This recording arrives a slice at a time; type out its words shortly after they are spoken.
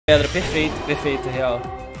Pedra, perfeito, perfeito, real.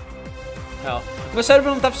 Real. Meu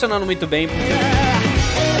cérebro não tá funcionando muito bem porque...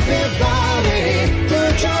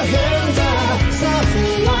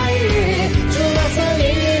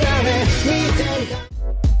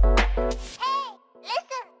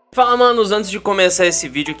 Fala, manos, antes de começar esse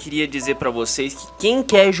vídeo eu queria dizer pra vocês que quem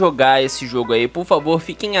quer jogar esse jogo aí, por favor,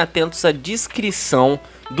 fiquem atentos à descrição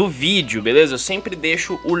do vídeo, beleza? Eu sempre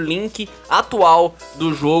deixo o link atual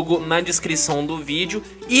do jogo na descrição do vídeo.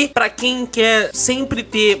 E pra quem quer sempre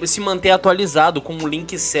se manter atualizado com o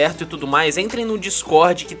link certo e tudo mais, entrem no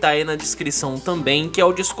Discord que tá aí na descrição também, que é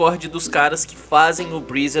o Discord dos caras que fazem o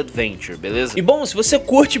Breeze Adventure, beleza? E bom, se você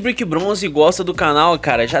curte Brick Bronze e gosta do canal,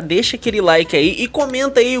 cara, já deixa aquele like aí e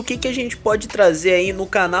comenta aí o que a gente pode trazer aí no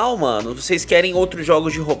canal, mano. Vocês querem outros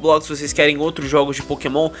jogos de Roblox, vocês querem outros jogos de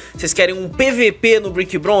Pokémon, vocês querem um PVP no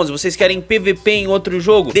Brick Bronze, vocês querem PVP em outro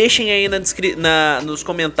jogo? Deixem aí nos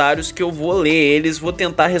comentários que eu vou ler eles, vou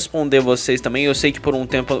tentar responder vocês também. Eu sei que por um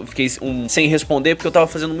tempo eu fiquei sem responder porque eu tava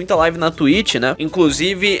fazendo muita live na Twitch, né?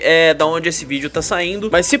 Inclusive é da onde esse vídeo tá saindo.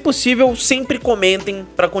 Mas se possível, sempre comentem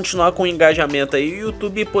pra continuar com o engajamento aí, o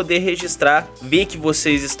YouTube poder registrar, ver que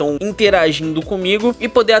vocês estão interagindo comigo e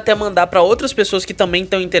poder até mandar pra outras pessoas que também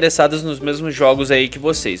estão interessadas nos mesmos jogos aí que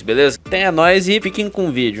vocês, beleza? Tenha nóis e fiquem com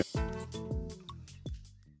o vídeo.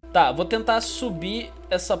 Tá, vou tentar subir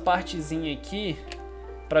essa partezinha aqui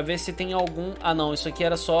pra ver se tem algum... Ah não, isso aqui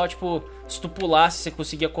era só, tipo, se tu pulasse você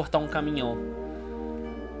conseguia cortar um caminhão.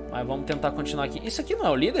 Mas vamos tentar continuar aqui. Isso aqui não é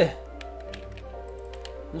o líder?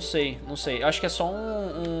 Não sei, não sei. Acho que é só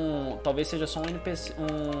talvez seja só um NPC,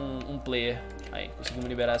 um player. Aí, conseguimos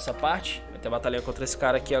liberar essa parte. Vai ter batalha contra esse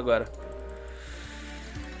cara aqui agora.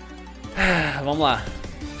 Vamos lá.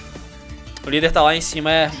 O líder tá lá em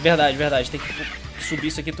cima, é verdade, verdade. Tem que subir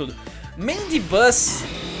isso aqui tudo. Mandibus,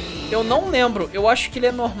 eu não lembro. Eu acho que ele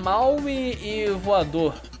é normal e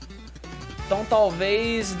voador. Então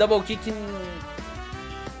talvez double kick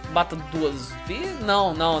bata duas vezes.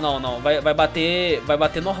 Não. Vai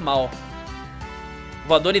bater normal.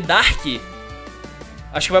 Voador e dark.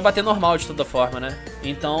 Acho que vai bater normal de toda forma, né?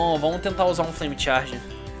 Então vamos tentar usar um flame charge.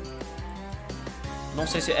 Não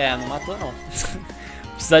sei se... não matou não.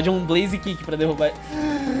 Precisar de um blaze kick pra derrubar.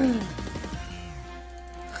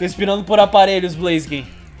 Respirando por aparelhos, Blaziken.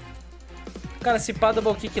 Cara, se pá,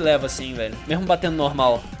 double kick leva assim, velho. Mesmo batendo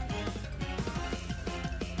normal.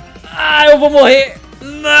 Ah, eu vou morrer!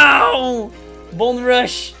 Não! Bone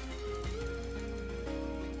Rush.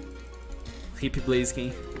 Hip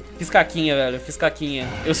Blaziken. Fiz caquinha, velho. Fiz caquinha.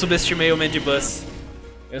 Eu subestimei o Mandibus.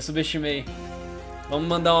 Eu subestimei. Vamos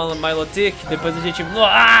mandar uma Milotic. Depois a gente...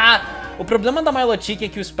 Ah! O problema da Milotic é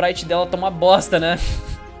que o sprite dela tá uma bosta, né?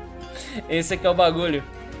 Esse aqui é o bagulho.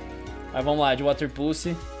 Mas vamos lá, de Water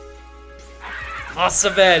Pulse. Nossa,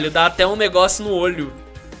 velho, dá até um negócio no olho.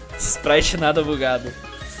 Sprite nada bugado.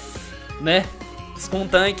 Né? Com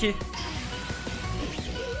tanque.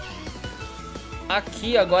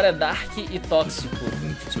 Aqui agora é Dark e Tóxico.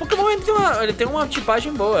 Esse Pokémon ele tem uma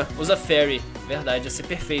tipagem boa. Usa Fairy. Verdade, ia ser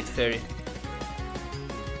perfeito, Fairy.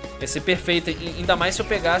 Ia ser perfeito. Ainda mais se eu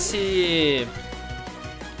pegasse...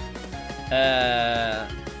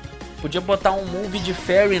 Podia botar um move de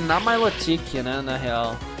Fairy na Milotic, né, na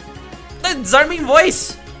real. Disarming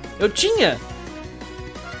Voice! Eu tinha!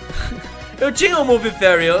 Eu tinha um move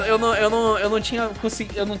Fairy, eu não tinha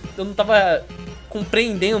conseguido, eu não tava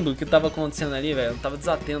compreendendo o que tava acontecendo ali, velho. Eu tava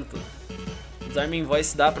desatento. Disarming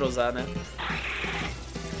Voice dá pra usar, né?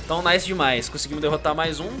 Então, nice demais. Conseguimos derrotar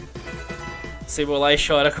mais um. Sableye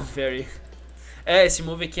chora com Fairy. Esse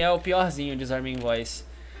move aqui é o piorzinho, Disarming Voice.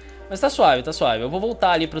 Mas tá suave, tá suave. Eu vou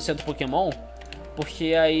voltar ali pro centro Pokémon,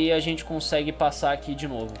 porque aí a gente consegue passar aqui de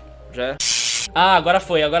novo. Já é? Ah, agora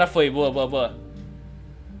foi. Boa.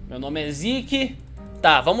 Meu nome é Zik.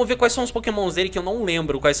 Tá, vamos ver quais são os Pokémons dele, que eu não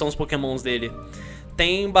lembro quais são os Pokémons dele.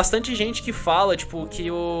 Tem bastante gente que fala, tipo, que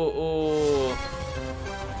o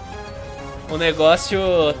negócio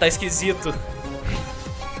tá esquisito.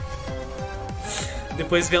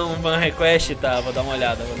 Depois vê um ban request, tá? Vou dar uma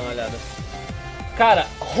olhada. Cara,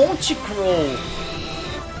 Honticrow.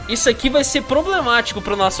 Isso aqui vai ser problemático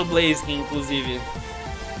pro nosso Blaziken, inclusive.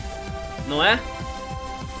 Não é?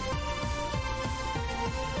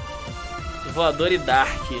 Voador e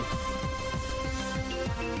Dark.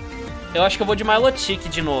 Eu acho que eu vou de Milotic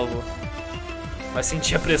de novo. Vai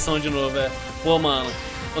sentir a pressão de novo, Pô, mano.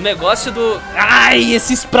 O negócio do... Ai,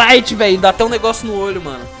 esse sprite, velho. Dá até um negócio no olho,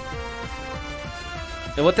 mano.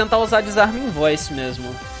 Eu vou tentar usar Disarming Voice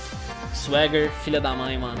mesmo. Swagger, filha da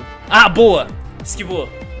mãe, mano. Ah, boa! Esquivou.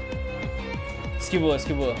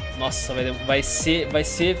 Nossa, vai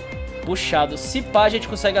ser puxado. Se pá, a gente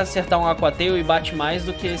consegue acertar um aquatail e bate mais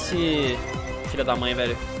do que esse... Filha da mãe,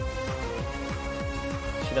 velho.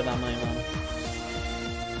 Filha da mãe, mano.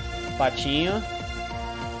 Patinho.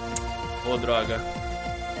 Ô, droga.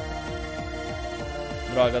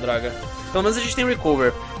 Droga. Pelo menos a gente tem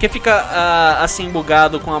recover. Porque fica assim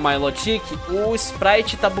bugado com a Milotic, o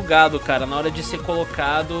sprite tá bugado, cara. Na hora de ser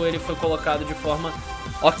colocado, ele foi colocado de forma...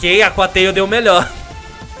 Ok, aquatail deu melhor.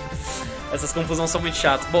 Essas confusões são muito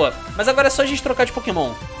chatas. Boa. Mas agora é só a gente trocar de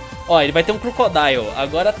Pokémon. Ó, ele vai ter um Crocodile.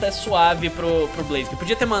 Agora tá suave pro Blaziken.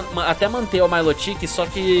 Podia ter até manter o Milotic, só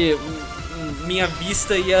que minha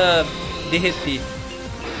vista ia derreter.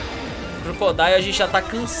 Crocodile a gente já tá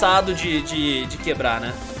cansado de quebrar,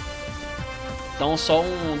 né? Então só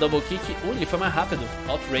um Double Kick. Ele foi mais rápido.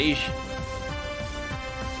 Outrage.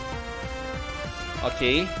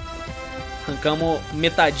 Ok. Arrancamos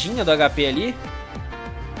metadinha do HP ali.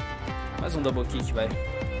 Mais um Double Kick, vai.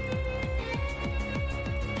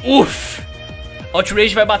 Uff!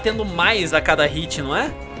 Outrage vai batendo mais a cada hit, não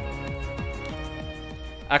é?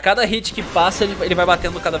 A cada hit que passa, ele vai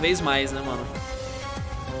batendo cada vez mais, né, mano?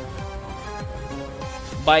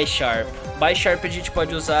 Bisharp. Bisharp a gente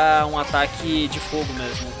pode usar um ataque de fogo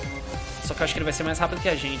mesmo. Só que eu acho que ele vai ser mais rápido que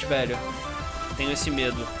a gente, velho. Tenho esse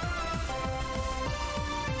medo.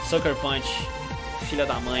 Sucker Punch. Filha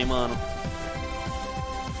da mãe, mano.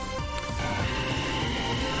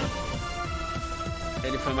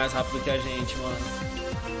 Ele foi mais rápido que a gente, mano.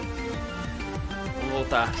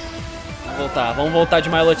 Vamos voltar de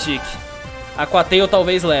Milotic. Aquatail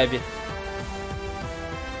talvez leve.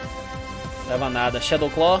 Leva nada. Shadow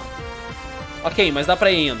Claw. Ok, mas dá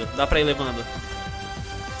pra ir indo. Dá pra ir levando.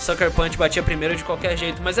 Sucker Punch batia primeiro de qualquer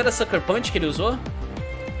jeito. Mas era Sucker Punch que ele usou?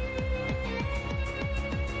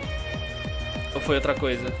 Ou foi outra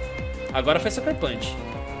coisa? Agora foi Sucker Punch.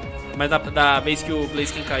 Mas da vez que o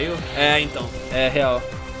Blaziken caiu... É, então. É real.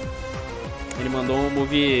 Ele mandou um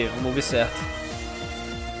move certo.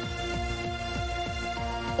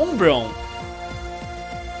 Umbron.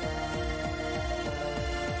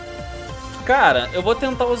 Cara, eu vou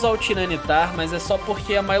tentar usar o Tiranitar, mas é só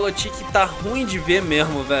porque a Milotic tá ruim de ver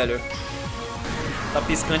mesmo, velho. Tá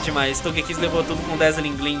piscante demais. Togekiss levou tudo com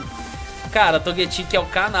Dazzling Gleam. Cara, Togetic é o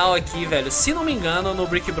canal aqui, velho. Se não me engano, no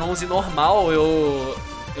Brick Bronze normal eu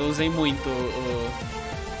usei muito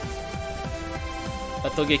a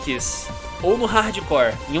Togekiss. Ou no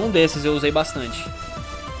Hardcore. Em um desses eu usei bastante.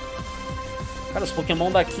 Cara, os Pokémon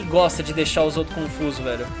daqui gostam de deixar os outros confusos,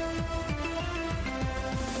 velho.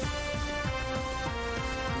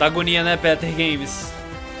 Da agonia, né, Peter Games?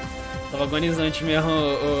 Tava agonizante mesmo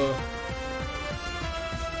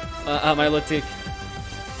a Milotic.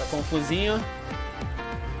 Tá confusinho.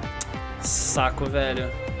 Saco, velho.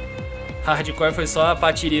 Hardcore foi só a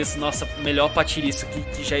Patiriço. Nossa, melhor Patiriço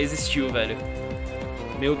que já existiu, velho.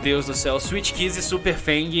 Meu Deus do céu. Sweet Kiss e Super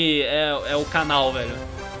Fang é o canal, velho.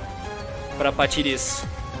 Pra Patiriço.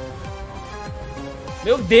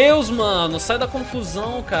 Meu Deus, mano. Sai da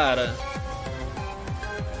confusão, cara.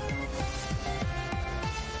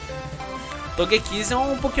 Togekiss é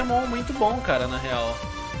um Pokémon muito bom, cara, na real.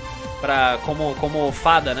 Como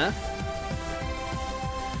fada, né?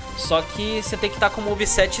 Só que você tem que estar com o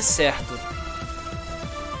moveset certo.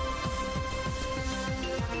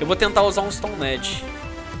 Eu vou tentar usar um Stone Edge.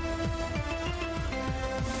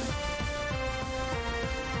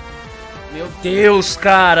 Meu Deus,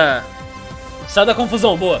 cara. Sai da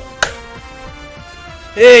confusão, boa.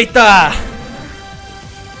 Eita!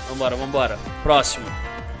 Vambora. Próximo.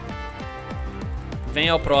 Vem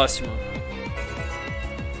ao próximo.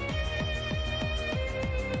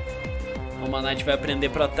 O Manite vai aprender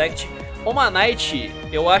Protect. O Manite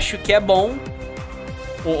eu acho que é bom.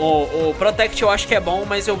 O Protect eu acho que é bom,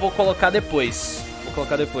 mas eu vou colocar depois.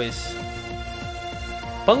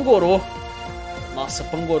 Pangoro. Nossa,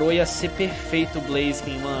 Pangoro ia ser perfeito o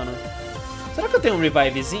Blaziken, mano. Será que eu tenho um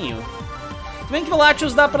revivezinho? Se bem que o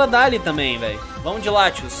Latios dá pra dar ali também, velho. Vamos de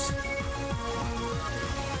Latios.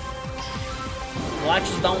 O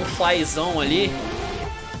Latios dá um flyzão ali.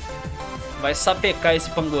 Vai sapecar esse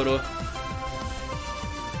Pangoro.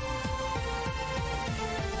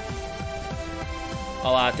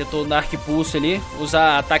 Olha lá, tentou o Dark Pulse ali.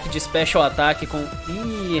 Usar ataque de Special Attack com...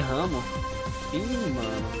 Ih, erramos. Ih,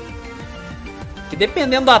 mano. Que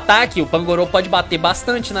dependendo do ataque, o Pangoro pode bater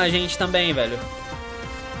bastante na gente também, velho.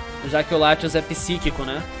 Já que o Latios é psíquico,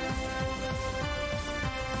 né?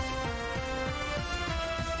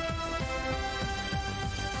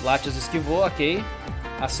 Latios esquivou, ok.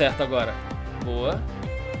 Acerta agora. Boa.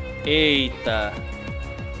 Eita.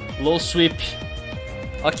 Low Sweep.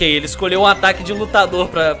 Ok, ele escolheu um ataque de lutador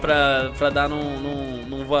pra dar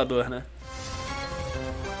num voador, né?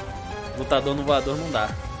 Lutador no voador não dá.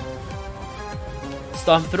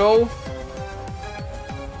 Storm Throw.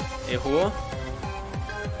 Errou.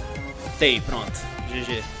 Tei, pronto.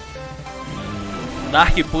 GG.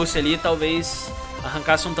 Dark Pulse ali talvez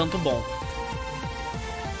arrancasse um tanto bom.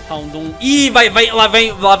 HOUNDOOM. Ih, lá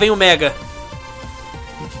vem o Mega.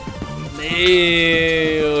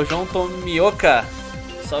 Meu, João Tomioka.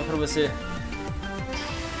 Salve pra você.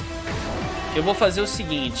 Eu vou fazer o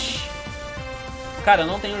seguinte. Cara, eu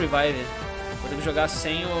não tenho revive. Vou ter que jogar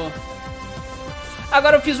sem o...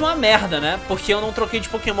 Agora eu fiz uma merda, né? Porque eu não troquei de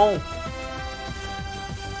Pokémon.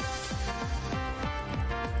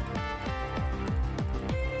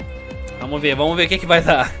 Vamos ver o que vai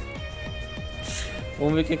dar.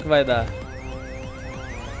 Vamos ver o que vai dar.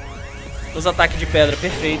 Os ataques de pedra,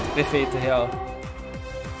 perfeito, real.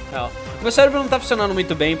 Meu cérebro não tá funcionando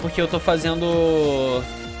muito bem porque eu tô fazendo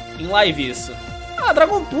em live isso. Ah,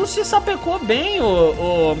 Dragon Pulse sapecou bem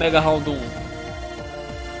o Mega HOUNDOOM.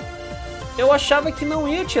 Eu achava que não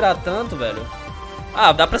ia tirar tanto, velho.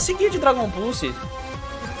 Ah, dá pra seguir de Dragon Pulse.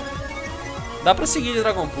 Dá pra seguir de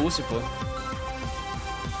Dragon Pulse, pô.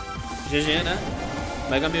 GG, né?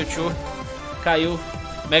 Mega Mewtwo. Caiu.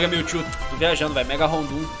 Mega Mewtwo. Tô viajando, velho. Mega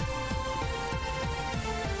HOUNDOOM.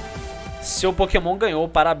 Seu Pokémon ganhou.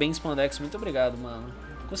 Parabéns, Pandex. Muito obrigado, mano.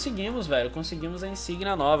 Conseguimos, velho. Conseguimos a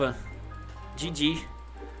insígnia nova. GG.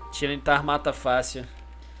 Tiranitar mata fácil.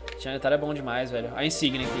 Tiranitar é bom demais, velho. A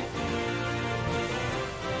insígnia aqui.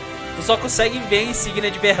 Tu só consegue ver a insígnia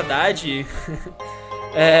de verdade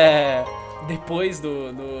depois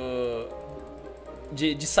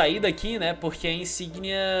de sair daqui, né? Porque a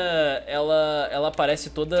insígnia ela aparece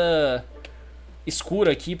toda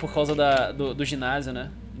escura aqui por causa do ginásio, né?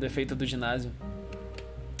 Do efeito do ginásio.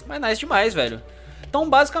 Mas nice demais, velho. Então,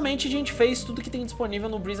 basicamente, a gente fez tudo que tem disponível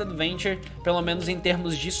no Breeze Adventure, pelo menos em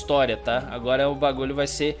termos de história, tá? Agora o bagulho vai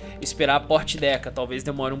ser esperar a Port Deca. Talvez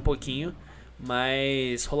demore um pouquinho,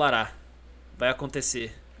 mas rolará. Vai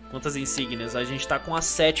acontecer. Quantas insígnias? A gente tá com a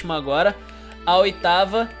 7ª agora. A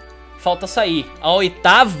 8ª falta sair. A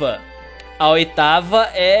oitava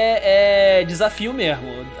é desafio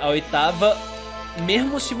mesmo. A 8ª,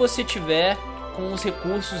 mesmo se você tiver com uns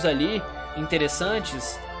recursos ali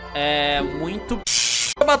interessantes, é muito...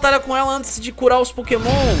 A batalha com ela antes de curar os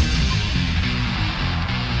Pokémon.